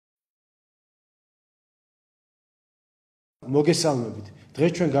მოგესალმებით.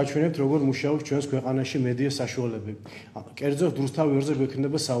 დღეს ჩვენ გაჩვენებთ როგორ მუშაობს ჩვენს ქვეყანაში მედია საშუალებები. კერძოდ რუსთავი ორზე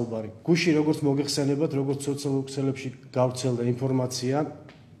გვექნება საუბარი. გუშინ როგორც მოგეხსენებათ, როგორც სოციალურ ქსელებში გავრცელდა ინფორმაცია,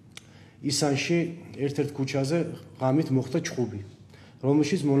 ისანში ერთ-ერთ ქუჩაზე ღამით მოხდა ჩხუბი,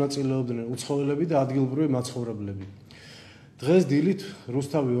 რომელშიც მონაწილეობდნენ უცხოელები და ადგილობრივი მაცხოვრებლები. დღეს დილით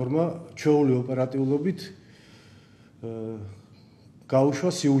რუსთავი ორმა ჩვეული ოპერატიულობით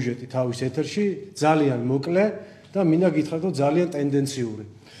გაუშვა სიუჟეტი თავის ეთერში, ძალიან მოკლე და მინდა გითხრათ, რომ ძალიან ტენდენციური.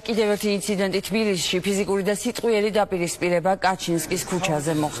 კიდევ ერთი ინციდენტი თბილისში ფიზიკური და სიტყვიერი დაპირისპირება კაჩინსკის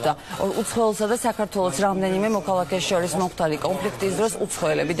ქუჩაზე მოხდა. უცხოელსა და საქართველოს რამდენიმე მოქალაქეს შორის მომხდარი კონფლიქტის დროს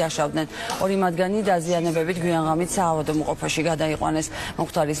უცხოელები დაშავდნენ. ორი მათგანი დაზიანებებით გვიანღამით საავადმყოფოში გადაიყვანეს.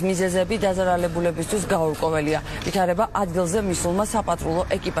 მომხდარის მიზეზები დაზარალებულებისთვის გაურკვეველია. ვითარება ადგილზე მისულმა საპატრულო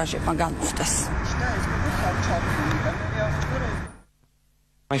ეკიპაჟებმა განუხდეს.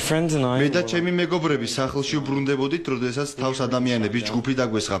 მე და ჩემი მეგობრები სახლში უბრუნდებოდით, როდესაც თავს ადამიანების ჯგუფი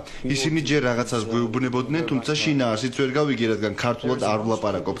დაგვესხა. ისინი ჯერ რაღაცას გვეუბნებოდნენ, თუმცა შინაარსიც ვერ გავიგე, რადგან ქართულად არ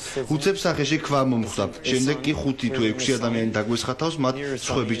ვლაპარაკობ. უცებ სახეში ქვა მომხდა. შემდეგ კი 5 თუ 6 ადამიანი დაგვესხა თავს, მათ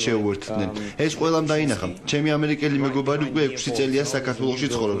სხვებით შეუერთდნენ. ეს ყველამ დაინახა. ჩემი ამერიკელი მეგობარი უკვე 6 წელია საქართველოში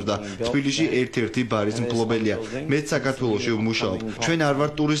ცხოვრობს და თბილისში ერთ-ერთი ბარის მფლობელია. მეც საქართველოში ვმუშაობ. ჩვენ არ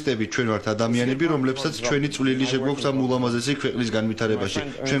ვართ ტურისტები, ჩვენ ვართ ადამიანები, რომლებსაც ჩვენი წვლილი შეგვაქვს ამ ულამაზესი ქვეყნის განვითარებაში.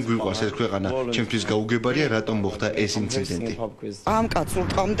 ჩვენ გვიყვარს ეს ქვეყანა, ჩემთვის გაუგებარია, რატომ მოხდა ეს ინციდენტი. ამ კაცურ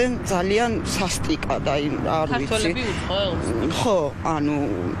ტყამდე ძალიან სასტიკა და არ ვიცი. ქართველები უცხოელს. ხო, ანუ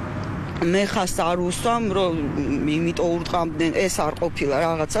მე ხას არ უსვამ, რომ იმიტომ ურტყამდნენ, ეს არ ყოფილა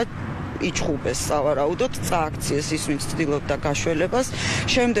რაღაცა იჩხუბეს სავარაუდოდ, წააქციეს ის ვინც ცდილობდა გაშველებას.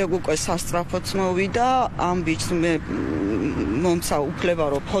 შემდეგ უკვე სასწრაფოც მოვიდა, ამ ბიჭს მე მომცა უფლება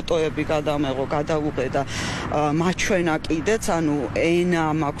რომ ფოტოები გადამეღო, გადავუყე და მაჩვენა კიდეც, ანუ ენა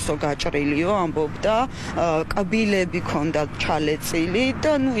მაქვსო გაჭრილიო ამბობდა, კბილები ქონდა ჩალეწილი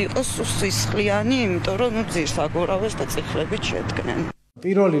და ნუ იყო სისხლიანი, იმიტომ რომ ნუ ძირს აგორავეს და წიხლებით შედგნენ.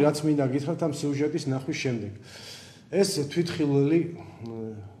 პირველი რაც მინდა გითხრათ ამ სიუჟეტის ნახვის შემდეგ. ეს თვითხილველი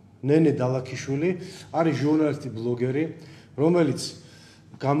ნენე დალაქიშვილი არის ჟურნალისტი, ბლოგერი, რომელიც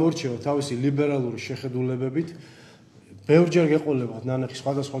გამორჩევა თავისი ლიბერალური შეხედულებებით. ბევრჯერ გეყოლებათ ნანახი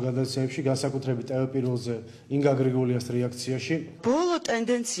სხვადასხვა გადაცემებში, განსაკუთრებით ტელეპიროლზე ინგა გრიგოლიას რეაქციაში. ბოლო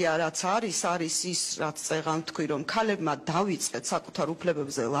ტენდენცია რაც არის ის, რაც წეღან თქვი, რომ ქალებმა დავიწყეთ საკუთარ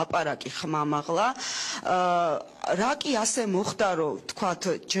უფლებებზე ლაპარაკი ხმამაღლა. რა კი ასე მოხდა, რომ თქვათ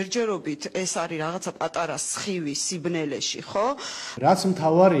ჯერჯერობით ეს არის რაღაცა პატარა სხივი სიბნელეში, ხო? რაც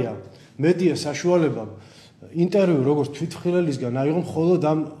მთავარია, მედია საშუალებამ ინტერვიუ როგორც თვითხილველისგან აიღო მხოლოდ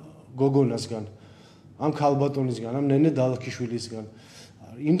ამ გოგონასგან, ამ ქალბატონისგან, ამ ნენე დალაქიშვილისგან.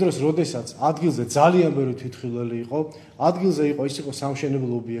 იმ დროს, როდესაც ადგილზე ძალიან ბევრი თვითხილველი იყო, ადგილზე ის იყო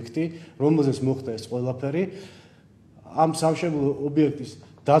სამშენებლო ობიექტი, რომელზეც მოხდა ეს ყველაფერი. ამ სამშენებლო ობიექტის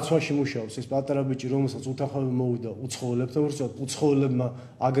დაცვაში მუშაობს ეს პატარა ბიჭი, რომელსაც უთანხმოები მოვიდა უცხოელებთან, უბრალოდ უცხოელებმა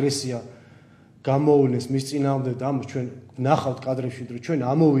აგრესია გამოუნეს მის წინააღმდეგ და ამას ჩვენ ნახავთ კადრებში, რომ ჩვენ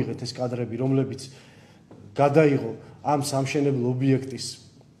ამოვიღეთ ეს კადრები, რომლებიც გადაიღო ამ სამშენებლო ობიექტის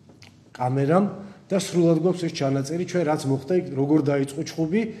კამერამ და სრულად გვაქვს ეს ჩანაწერი, ჩვენ რაც მოხდა, როგორ დაიწყო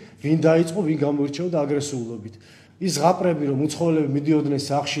ჩხუბი, ვინ დაიწყო, ვინ გამოირჩეოდა აგრესიულობით. ის ზღაპრები, რომ უცხოელები მიდიოდნენ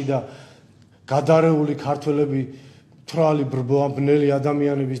სახლში და გადარეული ქართველები თრალი ბრბობნელი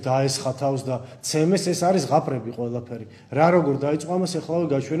ადამიანების დაესხა თავს და ცემეს, ეს არის ზღაპრები ყველაფერი. რა როგორ დაიწყო, ამას ეხლავე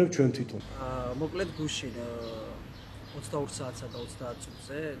გაჩვენებ ჩვენ თვითონ. მოკლედ გუშინ 22 საათსა და 30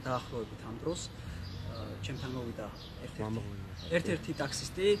 წუთზე დაახლოებით ამ დროს ჩემთან მოვიდა ერთ-ერთი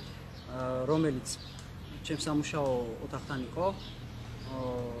ტაქსისტი, რომელიც ჩემს სამუშაო ოთახთან იყო,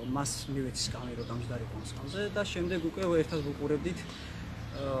 მას მივეცის კამერო გამჯდარი კონსოლზე და შემდეგ უკვე ერთად ვუყურებდით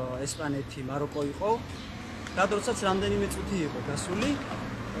ესპანეთი, მაროკო იყო და როდესაც რამდენიმე წუთი იყო გასული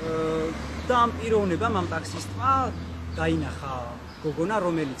და ამ პიროვნებამ ამ ტაქსისტმა დაინახა გოგონა,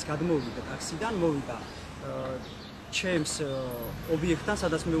 რომელიც გადმოვიდა ტაქსიდან, მოვიდა ჩემს ობიექტთან,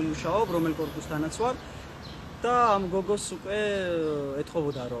 სადაც მე ვმუშაობ, რომელ კორპუსთანაც ვარ და ამ გოგოს უკვე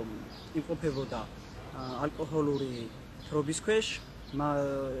ეთხოვოდა, რომ იმყოფებოდა ალკოჰოლური თრობის ქვეშ,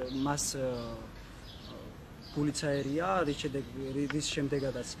 მას გულიც აერია, რის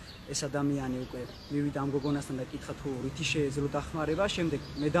შემდეგაც ეს ადამიანი უკვე მივიდა ამ გოგონასთან და კითხა თუ რითი შეეძლო დახმარება, შემდეგ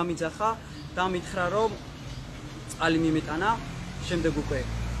მე დამიძახა და მითხრა, რომ წყალი მიმეტანა, შემდეგ უკვე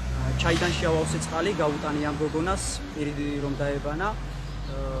ჩაიდან შეავავსე წყალი, გავუტანი ამ გოგონას, პირი რომ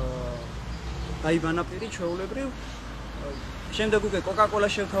დაიბანა პირი ჩვეულებრივ. შემდეგ უკვე კოკაკოლა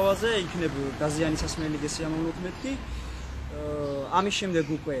შევთავაზე, იქნებ გაზიანი სასმელი გესიამოვნოთ მეთქი. ამის შემდეგ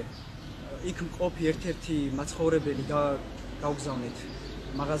უკვე იქ მყოფი ერთ-ერთი მაცხოვრებელი გავგზავნეთ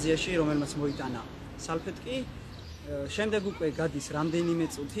მაღაზიაში, რომელმაც მოიტანა სალფეტკი შემდეგ უკვე გადის რამდენიმე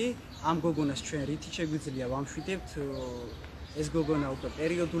წუთი ამ გოგონას ჩვენ რითი შეგვიძლია ვამშვიდებთ ეს გოგონა უკვე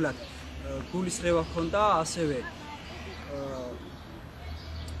პერიოდულად გულისრევა ჰქონდა ასევე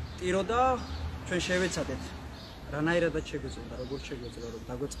ტიროდა ჩვენ შევეცადეთ რანაირადაც შეგვეძლო როგორც შეგვეძლო რომ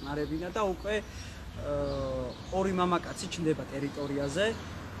დაგვეწყნარებინა და უკვე ორი მამაკაცი ჩნდება ტერიტორიაზე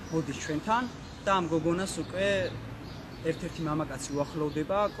მოდის ჩვენთან და ამ გოგონას უკვე ერთ-ერთი მამაკაცი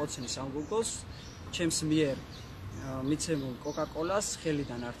უახლოვდება კოცნის ამ გოგოს ჩემს მიერ მიცემულ კოკაკოლას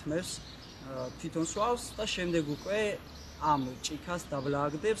ხელიდან ართმევს თვითონ სვავს და შემდეგ უკვე ამ ჭიქას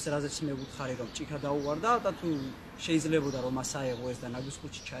დაბლააგდებს რაზეც მე ვუთხარი რომ ჭიქა დაუვარდა და თუ შეიძლებოდა რომ მას აეღო ეს და ნაგვის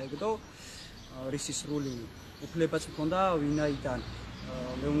ხუთში ჩაეგდო რისი სრული უფლებაც მქონდა ვინაიდან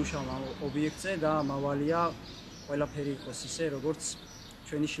მე ვმუშაობ ამ ობიექტზე და მავალია ყველაფერი იყოს ისე როგორც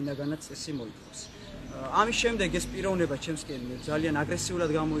ჩვენი შინაგანად წესი მოითხოვს ამის შემდეგ ეს პიროვნება ჩემსკენ ძალიან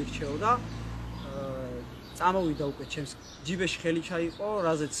აგრესიულად გამოირჩეოდა წამოვიდა უკვე ჩემს ჯიბეში ხელი ჩაიყო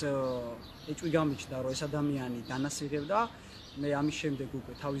რაზეც ეჭვი გამიჩნდა რომ ეს ადამიანი დანასიღებდა მე ამის შემდეგ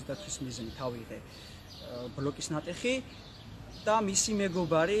უკვე თავის დაცვის მიზნით ავიღე ბლოკის ნატეხი და მისი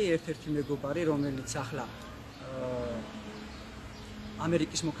მეგობარი ერთ-ერთი მეგობარი რომელიც ახლა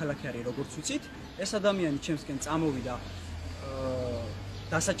ამერიკის მოქალაქე არის როგორც ვიცით ეს ადამიანი ჩემსკენ წამოვიდა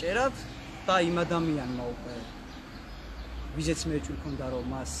დასაჭერად და იმ ადამიანმა უკვე ვიზეც მეჭვი ჰქონდა რომ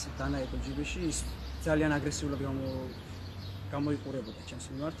მას დანაეღო ჯიბეში ის ძალიან აგრესიულად გამოიყურებოდა ჩემს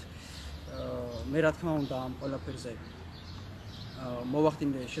მიმართ მე რა თქმა უნდა ამ ყველაფერზე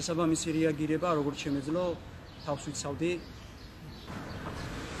მოვახდინე შესაბამისი რეაგირება როგორც შემეძლო თავს ვიცავდი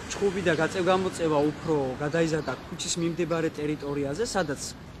ჩხუბი და გაწევ-გამოწევა უფრო გადაიზარდა ქუჩის მიმდებარე ტერიტორიაზე სადაც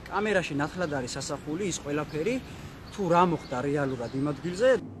კამერაში ნათლად არის ასახული ის ყველაფერი თუ რა მოხდა რეალურად იმ ადგილზე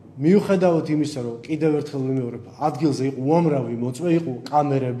მიუხედავად იმისა რომ კიდევ ერთხელ ვიმეორებ ადგილზე იყო უამრავი მოწვე იყო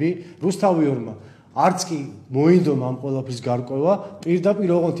კამერები რუსთავიორმა არც კი მოინდომა ამ ყველაფრის გარკვევა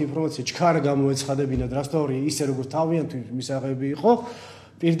პირდაპირ ოღონდ ინფორმაცია ჩქარა გამოეცხადებინა დრასტაური ისე როგორც თავიანთი მისაღები იყო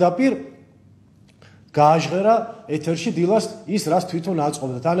პირდაპირ გააჟღერა ეთერში დილას ის რაც თვითონ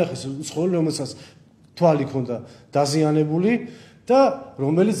აწყობდა თანახეს უცხოელი რომელსაც თვალი ჰქონდა დაზიანებული და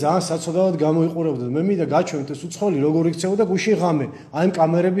რომელიც ძალიან საცოდავად გამოიყურებოდა მე მინდა გაჩვენოთ ეს უცხოელი როგორ იქცეოდა გუში ღამე აი ამ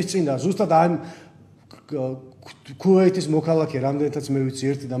კამერების წინ და ზუსტად აი ქუვეითის მოქალაქე რამდენადაც მე ვიცი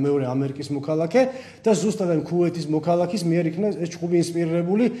ერთი და მეორე ამერიკის მოქალაქე და ზუსტად ამ ქუვეითის მოქალაქის მიერ იქნა ეს ჩხუბი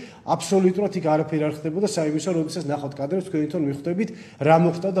ინსპირირებული აბსოლუტურად იქ არაფერი არ ხდებოდა საიმისო როდესაც ნახავთ კადრებს თქვენ თვითონ მიხვდებით რა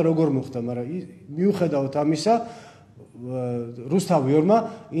მოხდა და როგორ მოხდა მაგრამ მიუხედავად ამისა რუსთავიორმა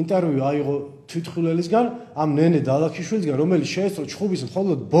ინტერვიუ აიღო თვითმხილველისგან ამ ნენე დალაქიშვილისგან რომელიც შეეცდო ჩხუბის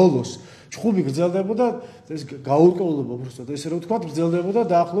მხოლოდ ბოლოს ჩხუბი გრძელდებოდა ეს გაურკვევლობა უბრალოდ ესე რომ ვთქვა გრძელდებოდა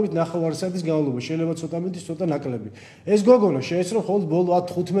დაახლოებით 9 საათის განმავლობაში შეიძლება ცოტა მეტი ცოტა ნაკლები ეს გოგონა შეეცდო მხოლოდ ბოლო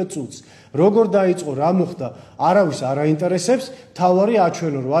 10-15 წუთს როგორ დაიწყო რა მოხდა არავის არ აინტერესებს თავარი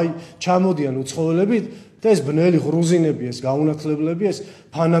აჩვენო რომ აი ჩამოდიან უცხოელები და ეს ბნელი ღრუზინები ეს გაუნათლებლები ეს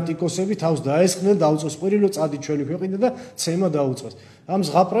ფანატიკოსები თავს დაესხნენ დაუწეს ყვირილო წადი ჩვენი ქვეყნიდან და ცემა დაუწეს ამ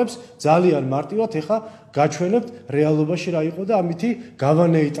ზღაპრებს ძალიან მარტივად ეხა გაჩვენებთ რეალობაში რა იყო და ამითი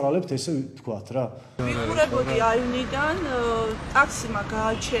გავანეიტრალებთ ესე ვთქვათ რა ვიყურებოდი აივნიდან ტაქსიმა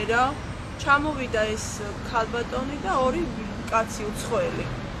გააჩერა ჩამოვიდა ეს ქალბატონი და ორი კაცი უცხოელი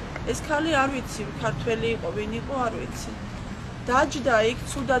ეს ქალი არ ვიცი ქართველი იყო ვინ იყო არ ვიცი დაჯდა იქ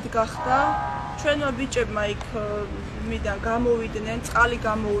ცუდად გახდა ჩვენმა ბიჭებმა იქ მიდან გამოვიდნენ წყალი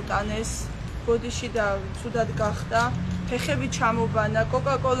გამოუტანეს ბოდიში და ცუდად გახდა ფეხები ჩამობანა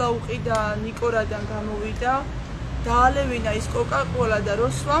კოკაკოლა უყიდა ნიკორადან გამოვიდა დაალევინა ის კოკაკოლა და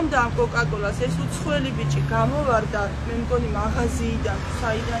როსვამ და ამ კოკაკოლას ეს უცხოელი ბიჭი გამოვარდა მე მგონი მაღაზიიდან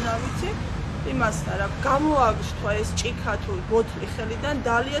საიდან არ ვიცი იმასთან რა გამოაგშთვა ეს ჭიქა თუ ბოთლი ხელიდან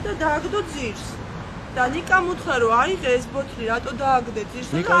დალია და დააგდო ძირს და ნიკამ უთხრა რომ აიღე ეს ბოთლი რატო დააგდე ძირს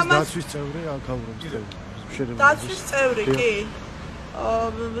და ამას დაცვის წევრი აკავრობს შეიძლება დაცვის წევრი კი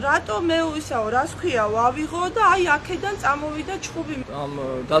რატო მე ისაო რას ქვია ვავიღო და აი აქედან წამოვიდა ჩხუბი ამ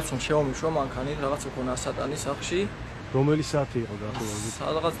დაცვამ შემომიშვა მანქანით რაღაც მქონა სატანის სახში რომელი საათი იყო დაახლოებით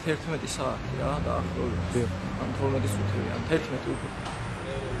სადღაც 11 საათი რა დაახლოებით ან 12 წუთი ან 11 უკვე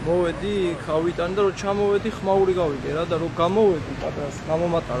მოვედი ხავიდან და რომ ჩამოვედი ხმაური გავიგე რა და რომ გამოვედი პატარას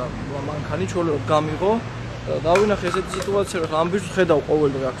გამომატარა მანქანი ჩოლე რომ გამიღო და დავინახე ესეთი სიტუაცია რომ ამბის ხედავ ყოველ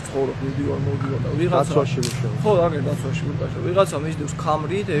დღე აქ ცხოვრობ მიდივარ მოვიდივარ და ვიღაცა დაცვაში ვიშევ ხო აგერ დაცვაში ვიყავ ვიღაცა მისდევს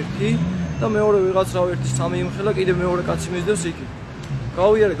ქამრით ერთი და მეორე ვიღაც რა ერთი სამი იმხელა კიდე მეორე კაცი მისდევს იქ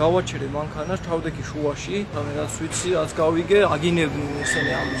გავიარე გავაჩერე მანქანას თავდექი შუაში რამე რაც ვიცი რაც გავიგე აგინებდნენ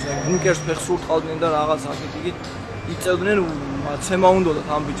ესენი ამის ბუნკერს ფეხს ურტყავდნენ და რაღაც აქეთ იქით იწევდნენ ცემა უნდათ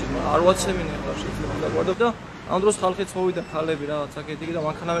ამ ბიჭს მაგრამ არ ვაცემინე ახლა შეიძლება და ამ დროს ხალხიც მოვიდა ქალები რაღაც აქეთ იქით და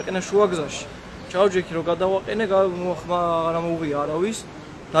მანქანა მეყენა შუაგზაში ჩავჯექი რომ გადავაყენე, რა მოუღია არავის,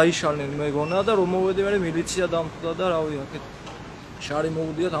 დაიშალნენ მეგონა და რომ მოვედი მე მილიცია დამხვდა და რავი აქეთ შარი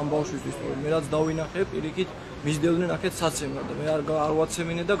მოვდიათ ამ ბავშვისთვის, მე რაც დავინახე, პირიქით მისდევდნენ აქეთ საცემრად და მე არ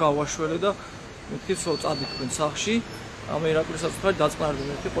ვაცემინე და გავაშველე და მეთქი რომ წადიყვნენ სახლში. ამ ირაკლისას ხარ დაწყნარდი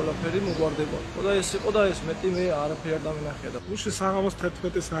მეთქი ყველაფერი მოგვარდება. და ეს იყო და ეს მეტი მე არაფერი არ დამინახია და უშ საღამოს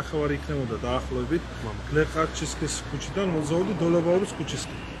 11-ის ნახევარი იქნებოდა დაახლოებით გლეხარჩისკის ქუჩიდან მოზაუდი დოლაბაურის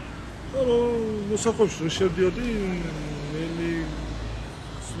ქუჩისკენ. და მოსახოვში რომ შევდიოდი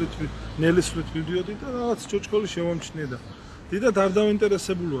ნელის სვით ვიდიოდი და რაღაც ჩოჩქოლი შევამჩნიე და დიდად არ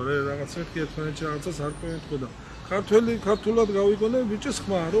დავინტერესებული ვარ რაღაც ერთმანეთში რაღაცას არ ყვეთქოდა. ქართულად გავიგონე ბიჭის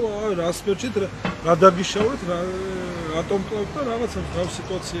ხმა რომ რას მერჩით გადაგიშავეთ რატომ კლავთ და რაღაცა გავ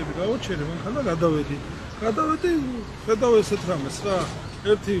სიტუაციები გავაჩერე მანქანა გადავედი ხედავ ესეთ რამეს რა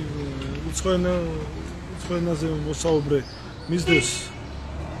ერთი უცხოენაზე მოსაუბრე მისდევს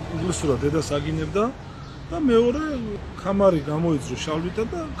ინგლისურად დედას აგინებდა და მეორე კამარი გამოიძრო შალვითა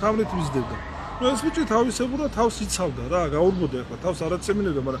და კამრით მისდევდა. ეს ბიჭი თავისებურად თავს იცავდა რა, გაურბოდა ახლა თავს არ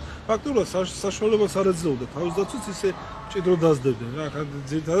აწემინებდა, მაგრამ ფაქტობრივად საშუალებას არ ეძლეოდა თავს დაცვით ისე ჭიდრო დაძდებდნენ რა,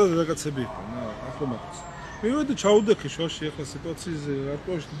 ძირითადად რაღაცები იყო, ავტომატიც. მივედი ჩაუდექი შოში ახლა სიტუაციის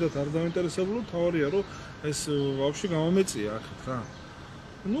რატოში დიდად არ დავინტერესებული, თავარია რომ ეს ვაფშე გამომეწია აქეთ რა.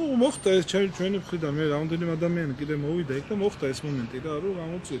 მოხდა ეს ჩვენი მხრიდან მე რამდენიმე ადამიანი კიდე მოვიდა იქ და მოხდა ეს მომენტი რა, რომ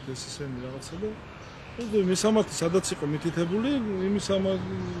გამოწვიეთ ეს ისენი რაღაცა და მისამართი სადაც იყო მითითებული,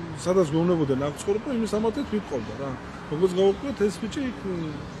 სადაც გვეუბნებოდნენ აქ ცხოვრება, იმის ამათით ვიყავდა რა. როგორც გავუკვირდით ეს ბიჭი იქ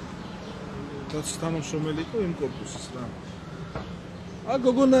დაცვის თანამშრომელი იყო იმ კორპუსის რა.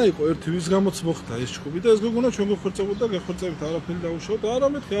 გოგონა იყო ერთი, ვის გამოც მოხდა ეს ჩხუბი და ეს გოგონა ჩვენ გვხვერწებოდა, გეხვერწებით არაფერი დაუშავოთ,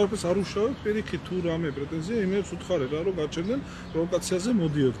 არამედ არაფერს არ უშავეთ, პირიქით თუ რამე პრეტენზია იმებს უთხარეთ რა, რომ გაჩერდნენ პროვოკაციაზე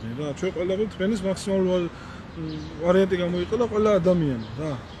მოდიოდნენ რა. ჩვენ ყველაფერი თქვენის მაქსიმალური ვარიანტი გამოიყენა ყველა ადამიანი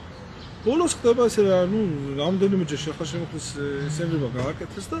რა. ბოლოს ხდება ესე რა, რამდენიმეჯერ შეხაშემოხლის სენდება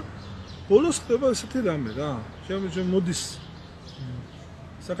გააკეთეს და ბოლოს ხდება ესეთი რამე რა. მოდის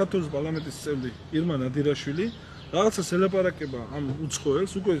საქართველოს პარლამენტის წევრი ირმა ნადირაშვილი, რაღაცას ელაპარაკება ამ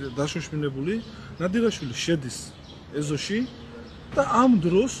უცხოელს, უკვე დაშოშმინებული, ნადირაშვილი შედის ეზოში და ამ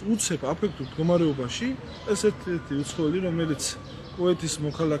დროს უცებ აფექტურ მდგომარეობაში ეს ერთ-ერთი უცხოელი, რომელიც უცხოეთის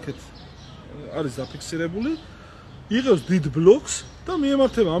მოქალაქედ არის დაფიქსირებული, იღებს დიდ ბლოკს და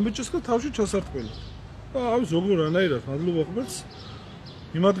მიემართება ამ ბიჭისკენ თავში ჩასარტყველად. და ამის როგორ რანაირად მადლობა ღმერთს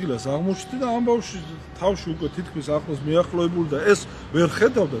იმ ადგილას აღმოჩნდი და ამ ბავშვი თავში უკვე თითქმის ახლოს მიახლოებული და ეს ვერ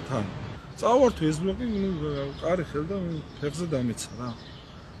ხედავდა თან. წავართვი ეს ბლოკი კარი ხელ და ფეხზე დამეცა რა.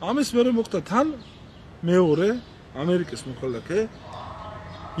 ამის მერე მოხდა თან მეორე ამერიკის მოქალაქე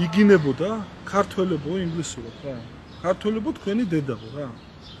იგინებოდა ქართველებო ინგლისურად რა. ქართველებო თქვენი დედაო რა.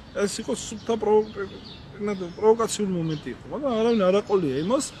 ეს იყო სუფთა პროვოკაციული მომენტი იყო, მაგრამ არავინ არ აყოლია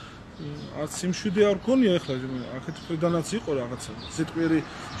იმას, არც სიმშვიდე არ გქონია ახლა აქეთ ფრიდანაც იყო რაღაცა სიტყვიერი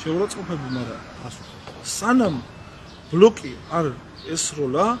შეურაცხყოფები, მაგრამ სანამ ბლოკი არ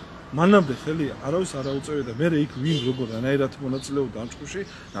ესროლა, მანამდე ხელი არავის არ აუწევია და მე იქ ვინ როგორ რანაირად მონაწილეობდა ამ ჭკუში,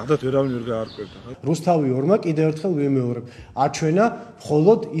 ნახდათ ვერავინ ვერ გაარკვევდა. რუსთავი ორმა კიდევ ერთხელ ვიმეორებ, აჩვენა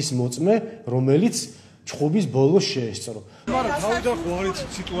მხოლოდ ის მოწმე, რომელიც ჩხუბის ბოლოს შეესწრო. მაგრამ თავიდან ხო არის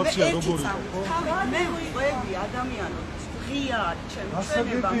სიტუაცია როგორი იყო? მე ვიყვები ადამიანებს, ღია არის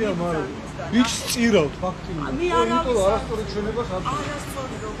ჩემი ჩვენება. ვიც წირავთ ფაქტიურად. იმიტომ რომ არასწორი ჩვენებას არ აქვს.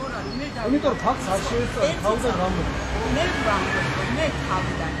 არასწორი როგორ არის? მე და იმიტომ რომ ფაქტს არ შეესწრო თავიდან რამე. მე ვამბობ, მე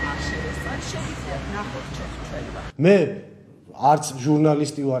თავიდან არ შეესწრო, შეგიძლიათ ნახოთ ჩემს ჩვენება. მე არც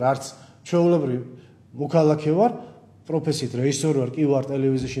ჟურნალისტი ვარ, არც ჩვეულებრივ მოქალაქე ვარ, პროფესიით რეჟისორი ვარ, კი ვარ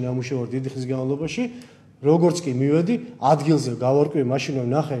ტელევიზიაში ნამუშევარ დიდი ხნის განმავლობაში. როგორც კი მივედი ადგილზე გავარკვევი, მაშინ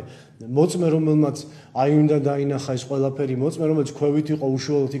ვნახე მოწმე, რომელმაც აი უნდა დაინახა ეს ყველაფერი, მოწმე, რომელიც ქვევით იყო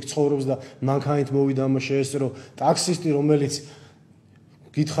უშუალოდ იქ ცხოვრობს და მანქანით მოვიდა ამას შეესწრო, ტაქსისტი, რომელიც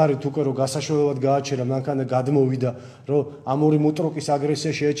გითხარით უკვე რომ გასაშველად გააჩერა მანქანა გადმოვიდა, რომ ამ ორი მოტროკის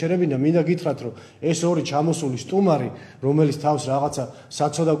აგრესია შეეჩერებინა, მინდა გითხრათ, რომ ეს ორი ჩამოსული სტუმარი, რომელიც თავს რაღაცა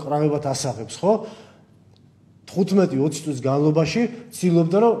საცოდავ კრავებად ასაღებს, ხო? 15-20 წუთის განმავლობაში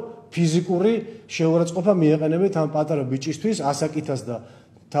ცდილობდა რომ ფიზიკური შეურაცხყოფა მიეყენებინათ ამ პატარა ბიჭისთვის, ასაკითაც და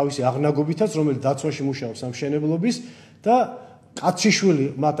თავისი აღნაგობითაც, რომელიც დაცვაში მუშაობს სამშენებლობის და კაცშიშვილი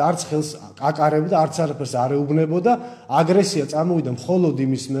მათ არც ხელს აკარებდა, არც არაფერს არ ეუბნებოდა, აგრესია წამოვიდა მხოლოდ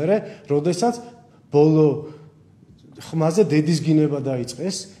იმის მერე, როდესაც ბოლო ხმაზე დედის გინება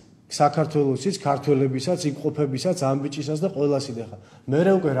დაიწყეს, საქართველოსიც, ქართველებისაც, იმყოფებისაც, ამბიჭისაც და ყველასი და ხა.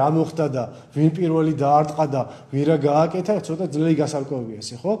 მერე უკვე რა მოხდა და ვინ პირველი დაარტყა და ვირა გააკეთა, ცოტა ძლიერი გასარკვევია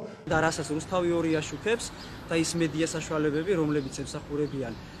ესე, ხო? და რასაც რუსთავი ორი აშუქებს და ის მედია საშუალებები, რომლებიც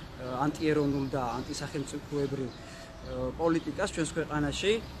ემსახურებიან ანტიეროვნულ და ანტისახელმწიფოებრივ პოლიტიკას ჩვენს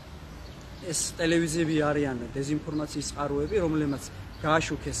ქვეყანაში, ეს ტელევიზიები არიან დეზინფორმაციის წყაროები, რომლებმაც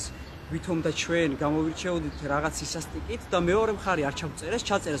გააშუქეს ვითომ და ჩვენ გამოვირჩეოდით რაღაც ისასტიკით და მეორე მხარე არ ჩავწერეს,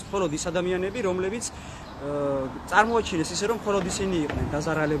 ჩაწერეს მხოლოდ ის ადამიანები, რომლებიც წარმოაჩინეს ისე რომ მხოლოდ ისინი იყვნენ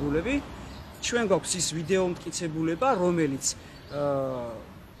დაზარალებულები. ჩვენ გვაქვს ის ვიდეო მტკიცებულება, რომელიც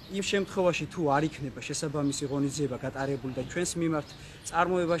იმ შემთხვევაში თუ არ იქნება შესაბამისი ღონისძიება გატარებული და ჩვენს მიმართ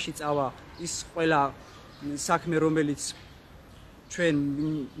წარმოებაში წავა ის ყველა საქმე, რომელიც ჩვენ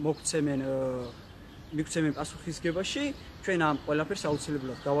მიგცემენ პასუხისგებაში, ჩვენ ამ ყველაფერს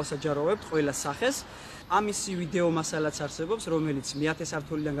აუცილებლად გავასაჯაროვებთ ყველა სახეს. ამისი ვიდეო მასალაც არსებობს, რომელიც მე-10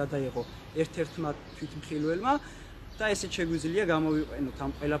 საათოლიდან გადაიღო ერთ-ერთმა თვითმხილველმა და ესეც შეგვიძლია გამოვიყენოთ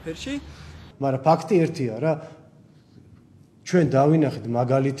ამ ყველაფერში. მაგრამ ფაქტი ერთია რა, ჩვენ დავინახეთ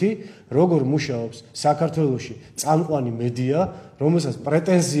მაგალითი, როგორ მუშაობს საქართველოში წამყვანი მედია, რომელსაც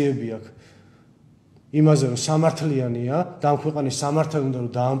პრეტენზიები აქვს იმაზე, რომ სამართლიანია, და ამ ქვეყანის სამართალი უნდა რომ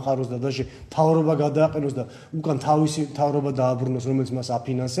დაამყაროს და დაში მთავრობა გადააყენოს და უკან თავისი მთავრობა დააბრუნოს, რომელიც მას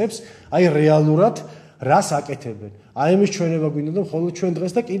აფინანსებს, აი რეალურად რას აკეთებენ. აი ამის ჩვენება გვინდა და მხოლოდ ჩვენ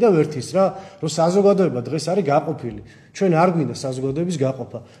დღეს და კიდევ ერთის რა, რომ საზოგადოება დღეს არის გაყოფილი. ჩვენ არ გვინდა საზოგადოების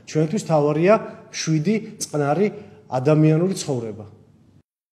გაყოფა. ჩვენთვის თავარია შვიდი წყნარი ადამიანური ცხოვრება.